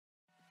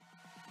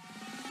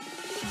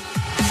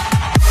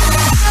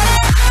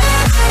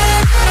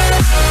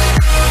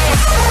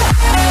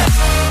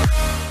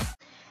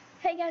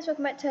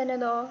welcome back to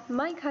another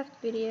Minecraft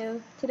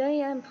video.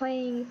 Today I'm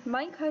playing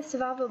Minecraft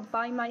Survival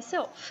by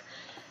myself.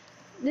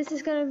 This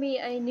is going to be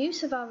a new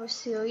survival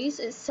series.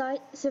 It's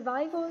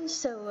Survival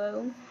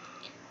Solo.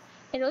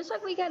 And it looks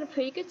like we got a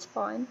pretty good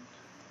spawn.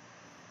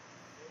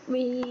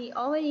 We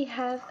already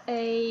have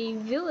a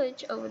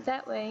village over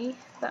that way,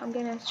 but I'm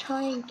going to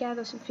try and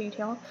gather some food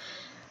here.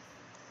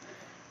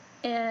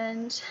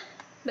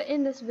 But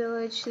in this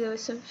village there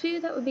was some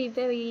food that would be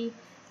very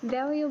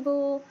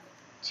valuable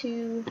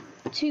to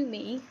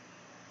me.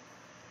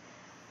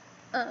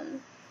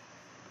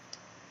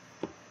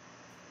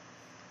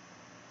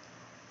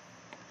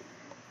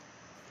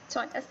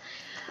 Sorry guys.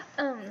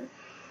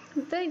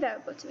 Very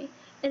valuable to me.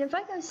 And if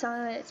I go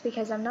silent, it's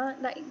because I'm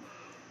not that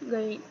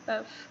great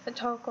of a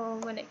talker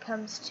when it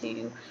comes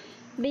to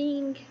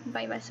being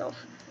by myself.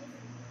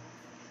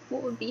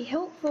 What would be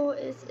helpful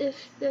is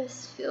if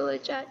this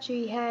village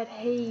actually had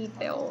hay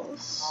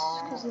bales,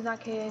 because then I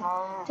could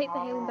take the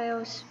hay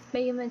bales,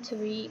 make them into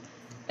wheat,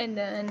 and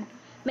then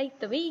make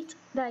the wheat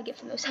that I get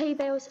from those hay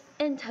bales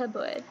into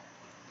bread.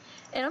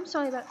 And I'm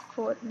sorry about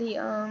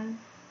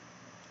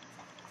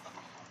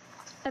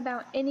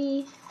about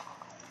any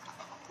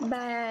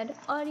bad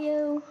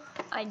audio.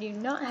 I do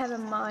not have a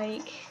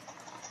mic.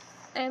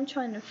 I am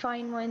trying to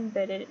find one,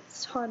 but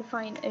it's hard to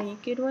find a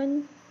good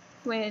one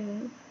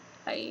when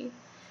I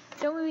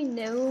don't really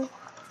know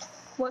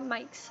what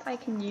mics I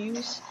can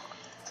use.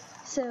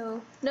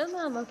 So now that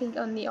I'm working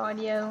on the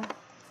audio,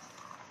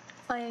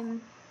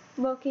 I'm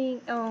working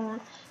on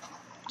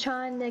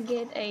trying to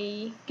get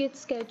a good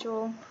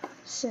schedule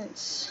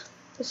since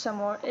the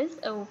summer is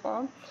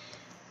over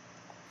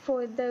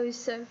for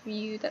those of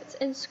you that's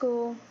in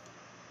school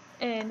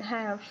and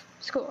have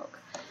schoolwork.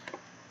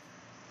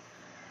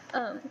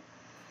 I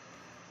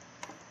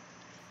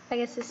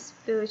guess this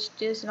village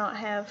does not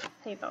have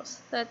hay bales.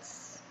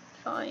 That's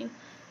fine.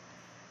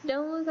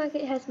 Don't look like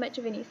it has much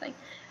of anything.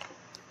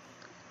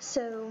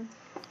 So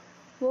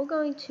we're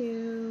going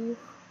to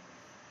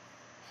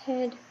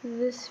head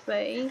this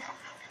way.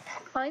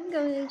 I'm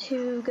going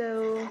to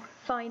go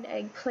find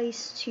a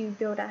place to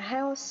build a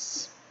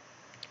house,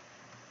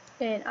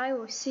 and I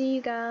will see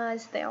you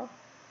guys there.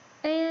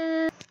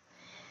 And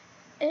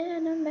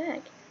I'm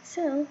back.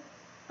 So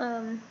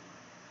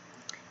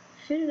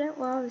figured out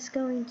what I was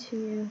going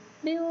to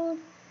build,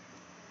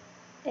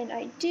 and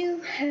I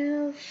do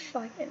have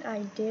like an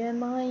idea in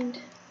mind.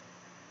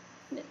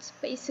 And it's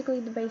basically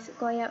the basic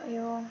layout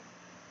here.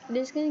 It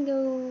is gonna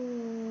go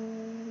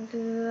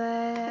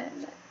that.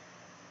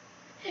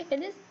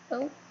 It is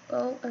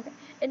okay.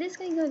 It is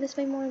gonna go this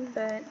way more,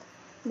 but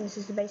this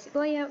is the basic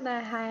layout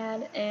that I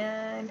had,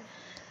 and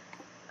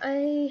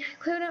I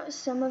cleared out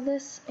some of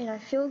this, and I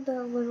filled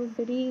the little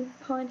bitty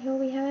pond here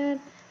we had,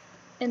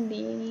 and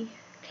the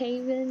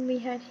cave-in we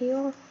had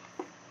here.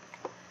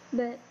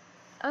 But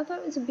I thought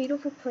it was a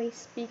beautiful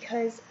place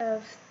because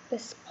of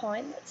this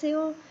pond that's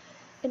here,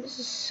 and it's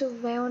just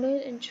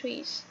surrounded in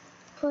trees.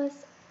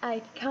 Plus,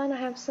 I kind of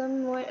have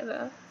some more of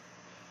a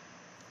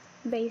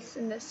base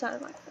in this side,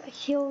 like a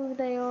hill over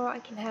there. I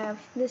can have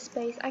this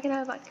space. I can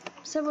have like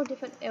several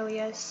different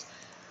areas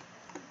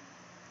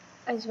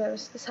as well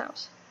as this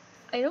house.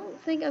 I don't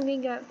think I'm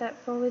gonna go that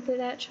far with it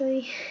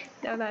actually,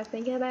 now that I'm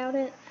thinking about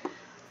it,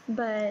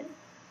 but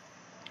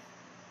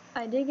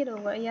I did get a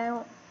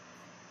layout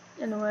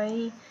in a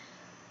way.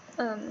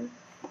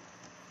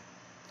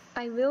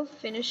 I will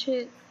finish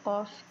it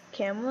off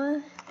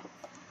camera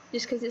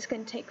just because it's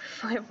gonna take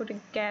forever to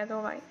gather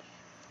like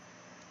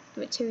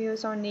the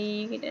materials I'll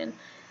need and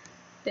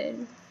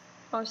then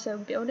also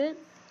build it.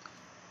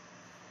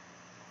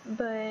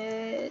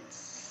 But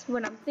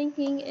what I'm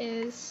thinking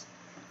is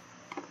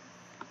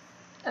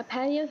a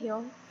patio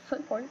here,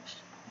 front porch,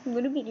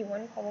 little bitty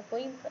one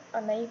probably, but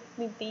I may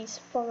move these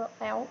further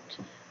out,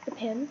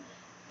 depend.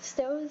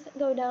 Stairs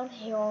go down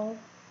here,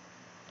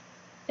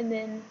 and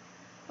then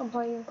I'm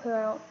probably gonna clear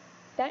out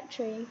that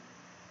tree,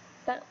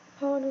 that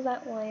part of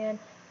that land,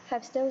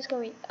 have stairs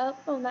going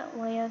up on that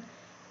land,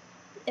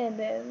 and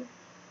then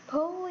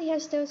probably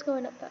have stairs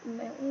going up that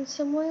mountain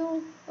somewhere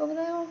over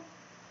there,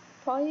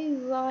 probably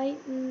right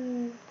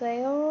in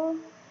there,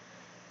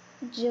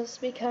 just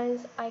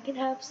because I can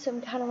have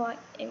some kind of like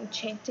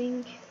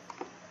enchanting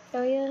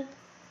area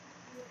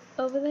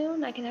over there,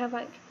 and I can have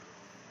like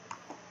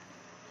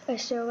a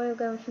stairway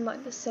going from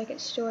like the second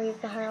story of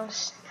the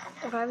house.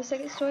 If I have a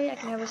second story, I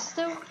can have a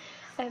stair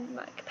and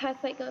like a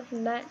pathway going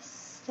from that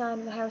side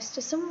of the house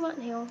to somewhere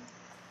right here.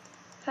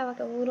 Have like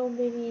a little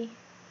bitty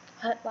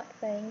hut-like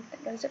thing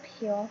that goes up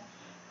here.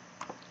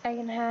 I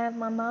can have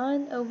my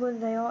mine over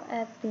there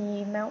at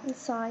the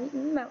mountainside.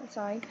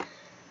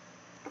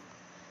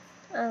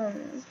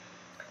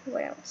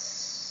 What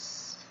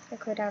else? I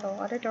cleared out a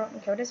lot of dirt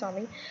and killed a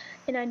zombie.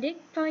 And I did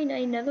find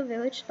another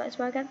village. That's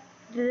where I got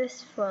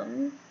this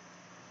from.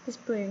 This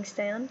brewing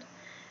stand.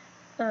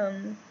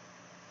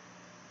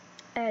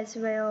 As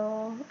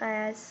well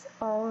as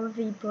all of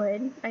the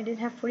bread. I did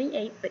have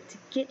 48, but to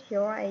get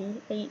here I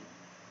ate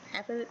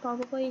half of it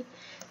probably.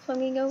 So I'm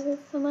gonna go with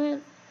some of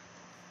that.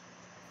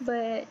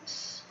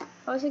 But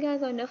also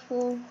got enough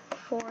wool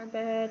for a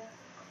bed.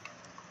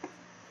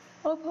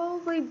 I'll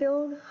probably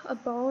build a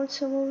barn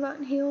somewhere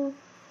around here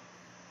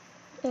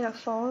and a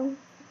farm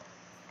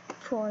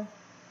for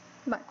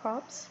my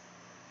crops.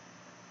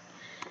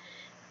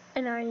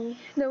 And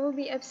there will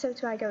be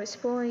episodes where I go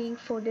exploring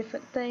for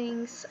different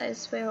things,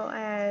 as well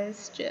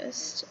as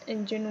just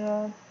in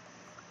general,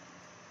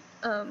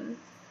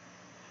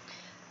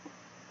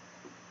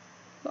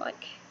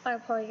 like I'll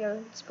probably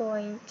go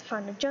exploring to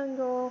find a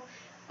jungle.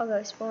 I'll go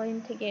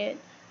exploring to get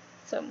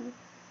some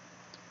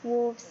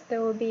wolves. There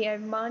will be a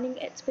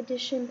mining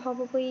expedition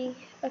probably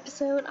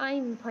episode.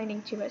 I'm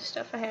planning too much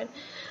stuff ahead.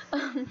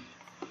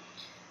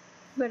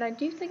 But I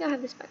do think I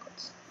have this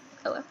backwards.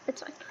 Oh well,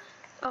 it's fine.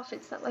 I'll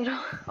fix that later.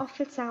 I'll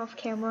fix that off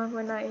camera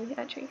when I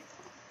actually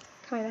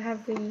kind of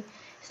have the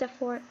stuff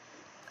for it.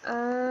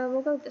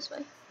 We'll go this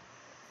way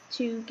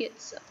to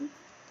get some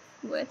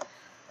wood.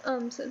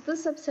 So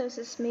this episode is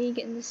just me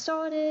getting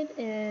started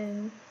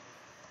and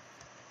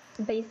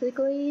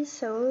basically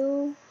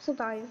solo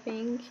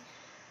surviving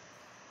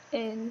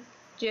and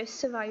just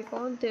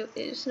survival. There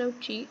is no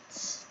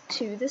cheats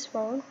to this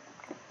world.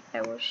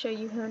 I will show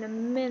you here in a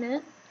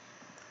minute.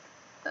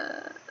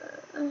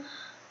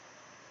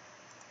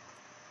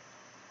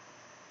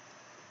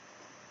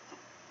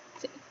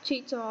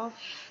 Cheats off,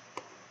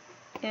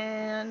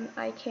 and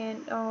I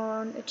can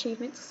on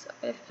achievements.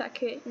 If I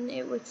couldn't,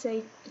 it would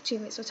say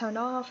achievements are turned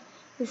off.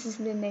 This is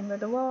the name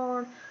of the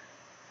world.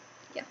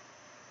 Yeah,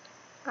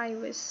 I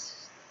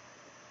was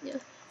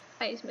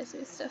messing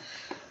with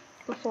stuff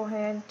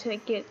beforehand to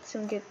get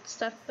some good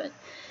stuff, but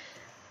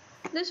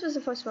this was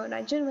the first one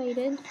I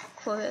generated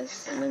for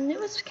this, and then it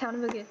was kind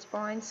of a good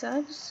spawn, so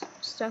I just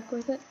stuck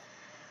with it.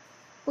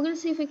 We're gonna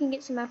see if we can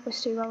get some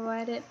apples too while we're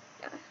at it.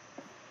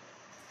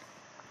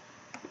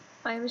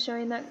 I am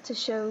showing that to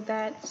show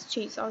that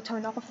cheats are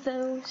turned off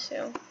though,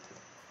 so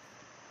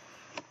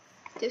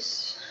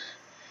this,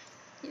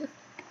 yeah.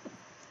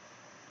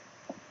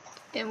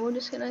 And we're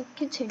just gonna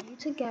continue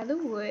to gather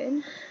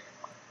wood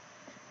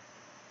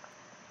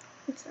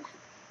and stuff.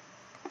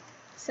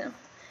 So,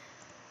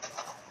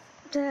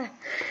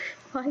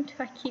 why do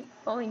I keep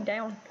falling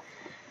down?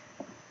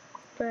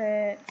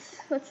 But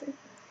let's see.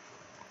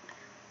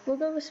 We'll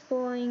go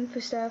exploring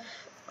for stuff.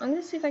 I'm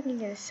gonna see if I can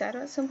get a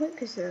saddle at some point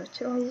because there are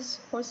two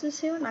horses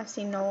here, and I've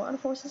seen a lot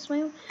of horses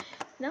around.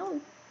 Now,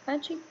 I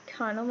actually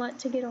kind of want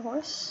to get a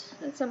horse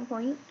at some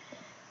point,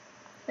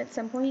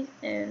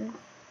 and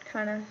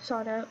kind of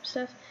sort out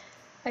stuff.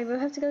 I will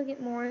have to go get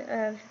more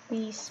of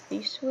the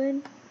spruce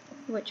wood,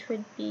 which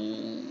would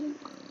be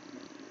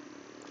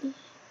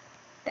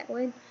that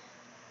wood,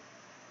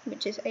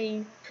 which is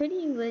a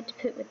pretty wood to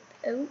put with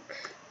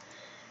oak.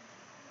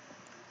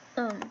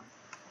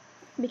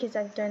 Because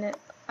I've done it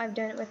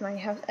with my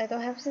other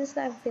houses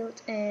that I've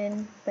built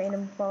in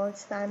random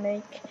worlds that I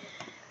make.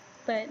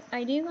 But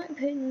I do like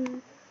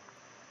putting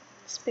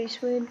spruce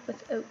wood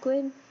with oak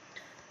wood.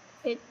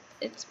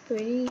 It's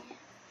pretty,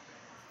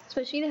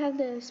 especially to have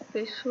the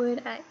spruce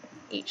wood at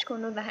each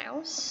corner of the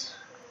house.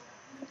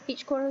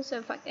 Each corner,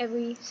 so like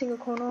every single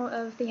corner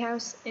of the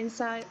house,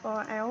 inside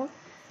or out.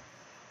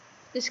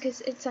 Just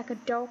because it's like a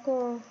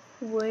darker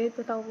wood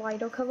with a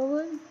lighter color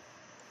wood.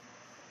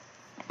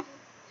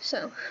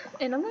 So,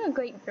 and I'm not a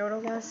great builder,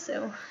 guys,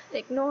 so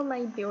ignore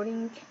my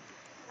building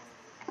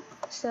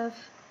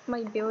stuff,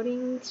 my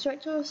building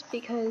structures,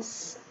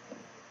 because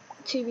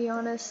to be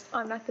honest,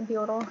 I'm not a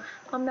builder.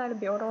 I'm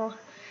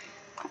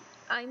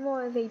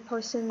more of a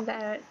person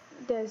that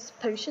does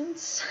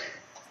potions,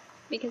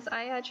 because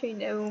I actually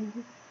know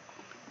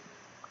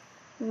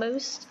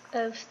most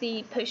of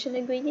the potion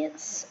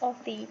ingredients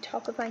off the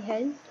top of my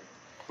head,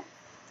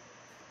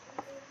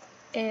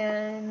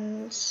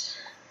 and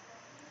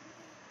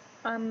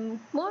I'm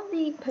more of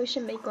the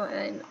potion maker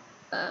and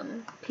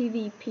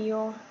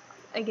PvPer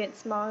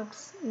against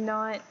mobs,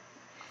 not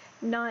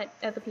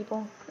other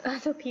people.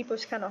 Other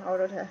people's kind of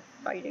harder to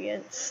fight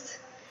against,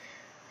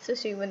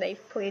 especially when they've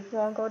played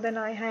longer than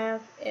I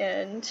have,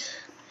 and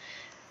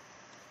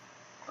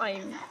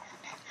I'm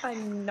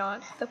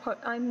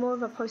more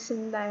of a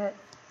person that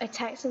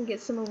attacks and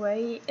gets them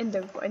away and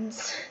then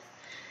runs.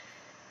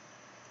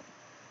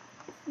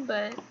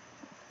 But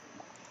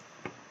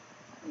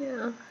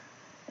yeah.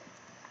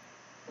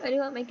 I do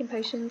like making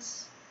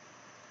potions.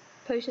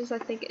 Potions, I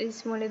think,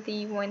 is one of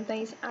the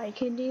things I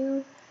can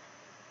do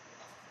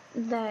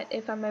that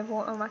if I'm ever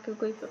on like a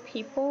group of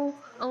people,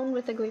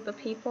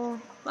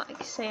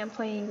 like say I'm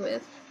playing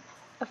with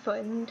a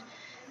friend,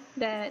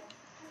 that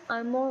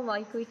I'm more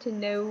likely to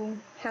know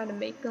how to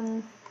make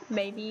them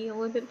maybe a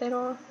little bit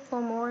better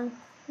or more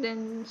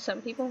than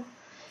some people.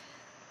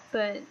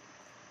 But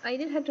I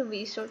did have to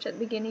research at the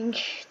beginning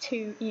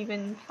to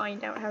even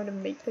find out how to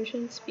make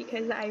potions,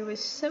 because I was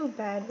so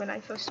bad when I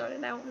first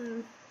started out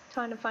and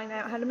trying to find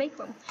out how to make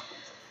them.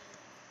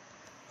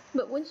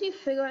 But once you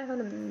figure out how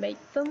to make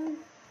them,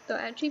 they're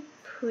actually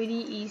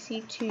pretty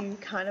easy to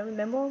kind of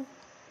remember.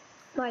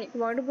 Like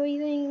water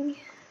breathing's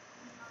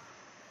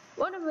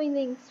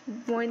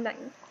one that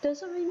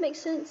doesn't really make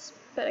sense,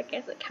 but I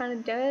guess it kind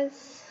of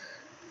does.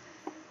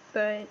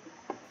 But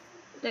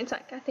It's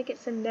like, I think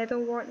it's a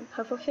netherwort and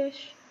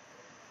pufferfish.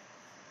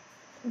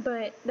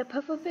 But the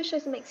pufferfish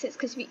doesn't make sense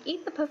because if you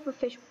eat the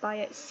pufferfish by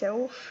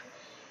itself,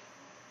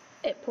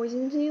 it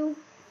poisons you.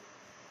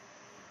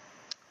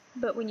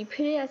 But when you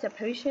put it as a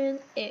potion,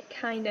 it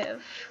kind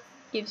of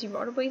gives you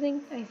water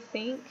breathing, I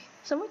think.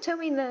 Someone tell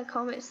me in the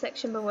comment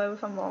section below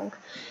if I'm wrong.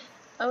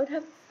 I'm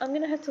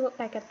gonna have to look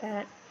back at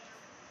that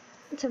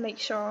to make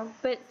sure.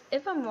 But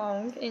if I'm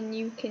wrong and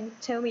you can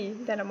tell me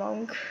that I'm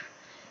wrong,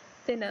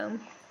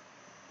 then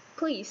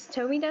please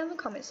tell me down in the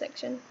comment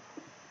section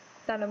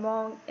that I'm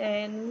wrong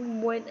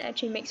and what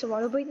actually makes a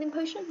water breathing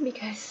potion,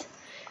 because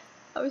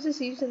I was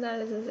just using that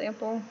as an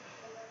example.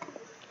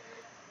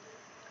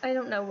 I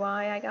don't know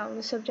why I got on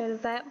the subject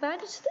of that, but I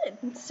just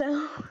did.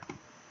 So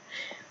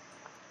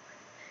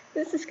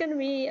this is gonna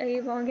be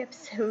a long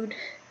episode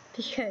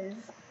because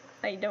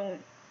I'm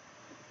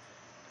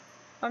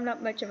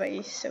not much of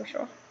a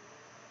social,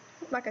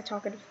 like a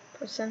talkative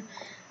person.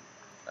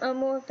 I'm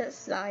more of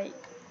this, like,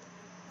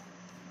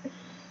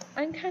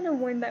 I'm kind of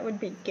one that would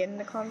begin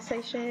the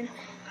conversation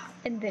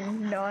and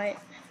then not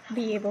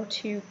be able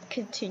to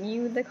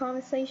continue the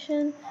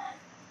conversation.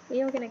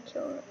 We're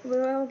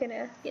all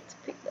gonna get to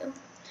pick them.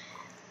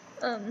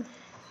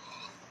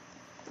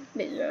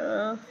 But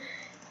yeah,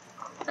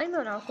 I'm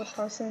an awkward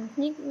person.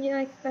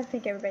 I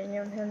think everybody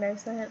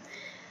knows that.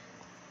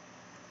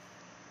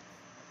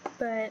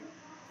 But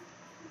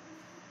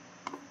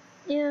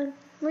yeah,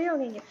 we are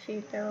gonna get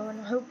food though,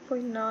 and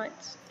hopefully not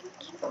get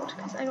killed,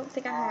 because I don't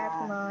think I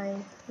have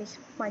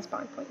my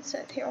spawn point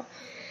set here.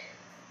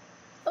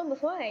 Oh,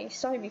 before I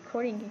started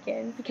recording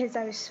again, because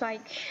I was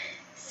like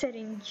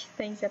setting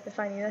things up and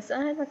finding this,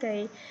 I had like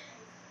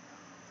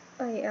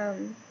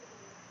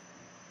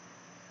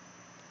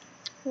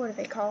what are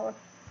they called?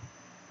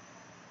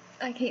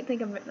 I can't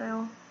think of it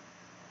now.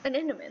 An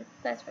Enderman,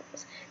 that's what it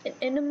was. An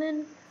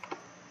Enderman.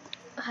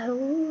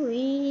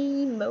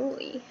 Holy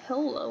moly,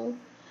 hello.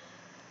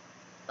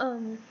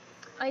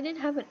 I did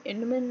have an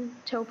Enderman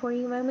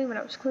teleporting around me when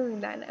I was clearing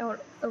that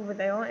out over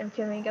there and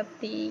filling up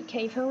the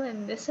cave hole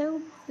and this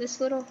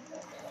little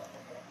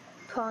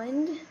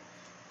pond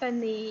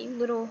and the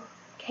little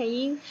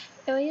cave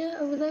area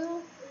over there.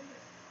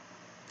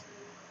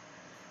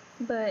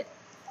 But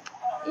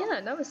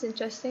yeah, that was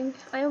interesting.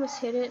 I almost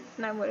hit it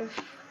and I would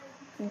have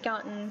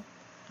gotten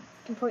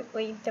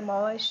completely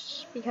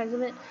demolished because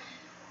of it.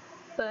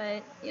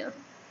 But yeah,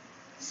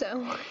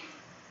 so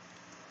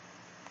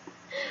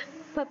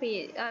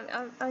puppy,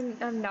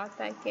 I'm not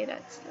that good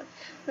at stuff,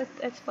 at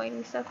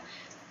explaining stuff.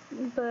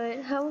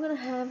 But how we're gonna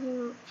have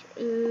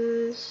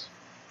is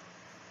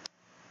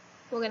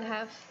we're gonna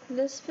have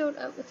this filled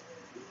up with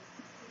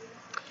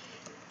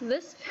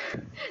this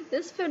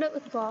filled up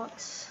with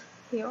blocks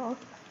here,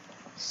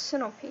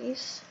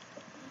 centerpiece.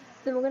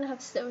 Then we're gonna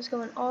have stairs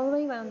going all the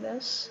way around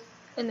this,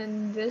 and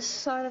then this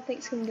side I think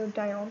is gonna go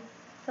down.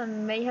 I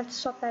may have to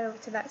swap that over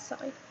to that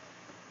side.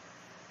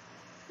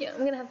 Yeah,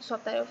 I'm gonna have to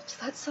swap that over to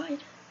that side.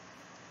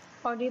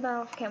 I'll do that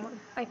off camera.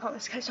 I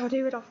promise, guys. I'll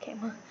do it off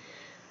camera.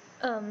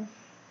 And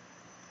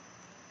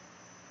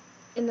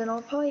then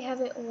I'll probably have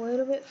it a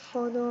little bit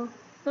further.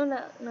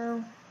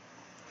 No.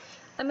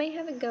 I may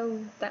have it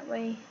go that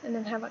way, and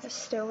then have like a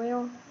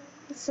stairwell,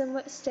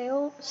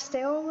 stairwell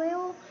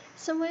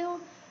somewhere.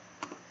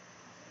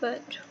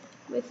 But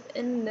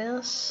within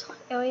this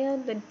area,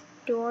 the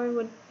door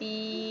would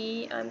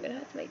be. I'm gonna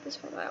have to make this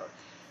fall out.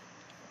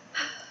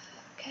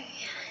 Okay.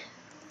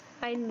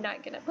 I'm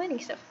not good at planning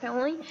stuff,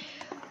 apparently.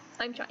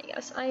 I'm trying,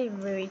 guys. I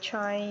am really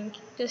trying.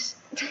 Just,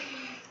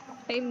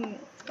 I'm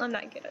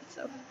not good at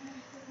stuff.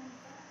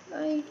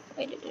 I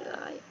did it.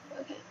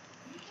 Okay.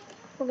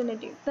 We're gonna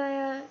do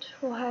that.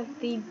 We'll have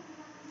the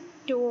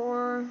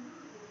door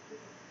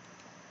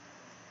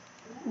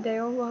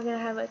there. We're gonna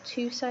have a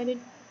two-sided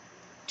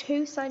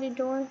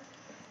door.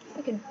 If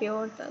I could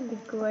build, that'd be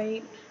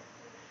great.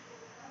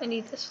 I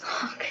need this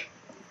lock.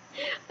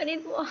 I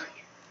need the lock.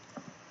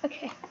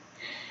 Okay.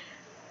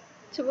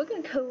 So we're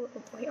gonna go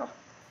over here.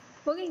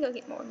 We're gonna go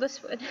get more of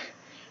this wood,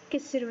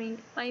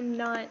 considering I'm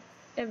not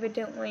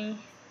evidently.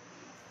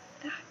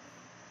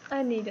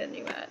 I need a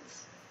new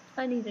axe.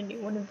 I need a new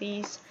one of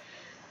these.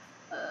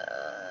 Yep.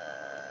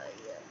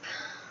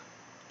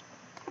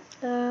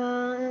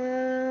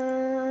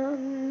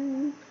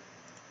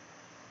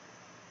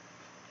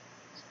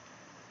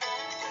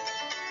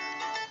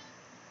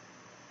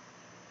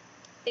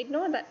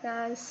 Ignore that,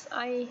 guys.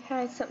 I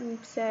had something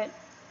set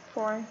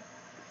for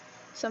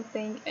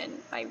something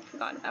and I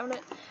forgot about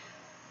it.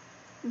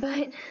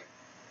 But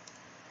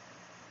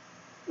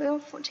we are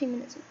 14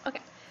 minutes in.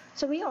 Okay,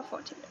 so we are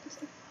 14 minutes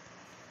in.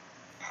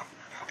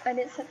 I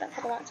didn't set that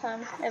for the right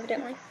time,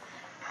 evidently.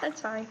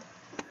 That's fine.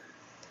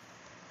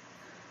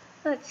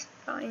 That's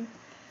fine.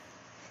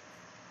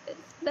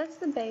 That's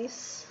the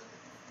base.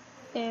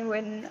 And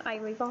when I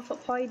leave off, I'll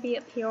probably be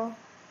up here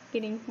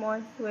getting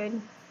more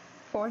wood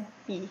for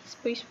the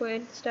spruce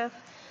wood stuff.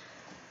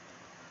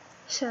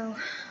 So,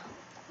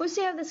 we'll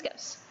see how this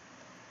goes.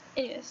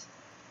 Anyways.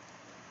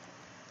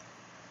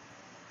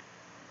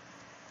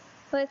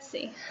 Let's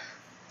see.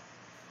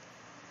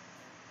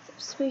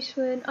 spruce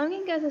wood. I'm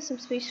gonna gather some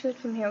spruce wood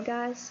from here,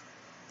 guys.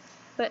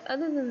 But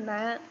other than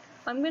that,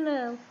 I'm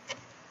gonna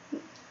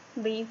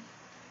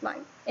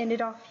end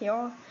it off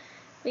here.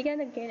 We got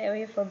a good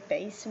area for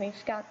base, and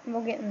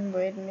we're getting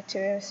wood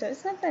material, so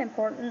it's not that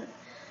important.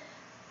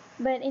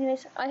 But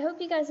anyways, I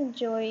hope you guys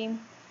enjoy.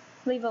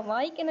 Leave a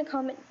like and a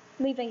comment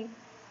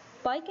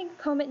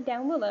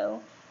down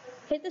below.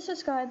 Hit the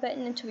subscribe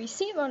button, and to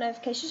receive our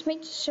notifications,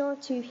 make sure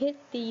to hit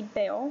the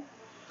bell.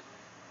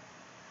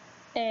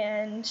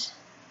 And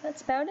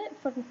that's about it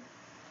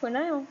for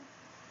now.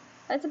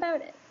 That's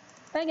about it.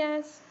 Bye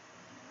guys.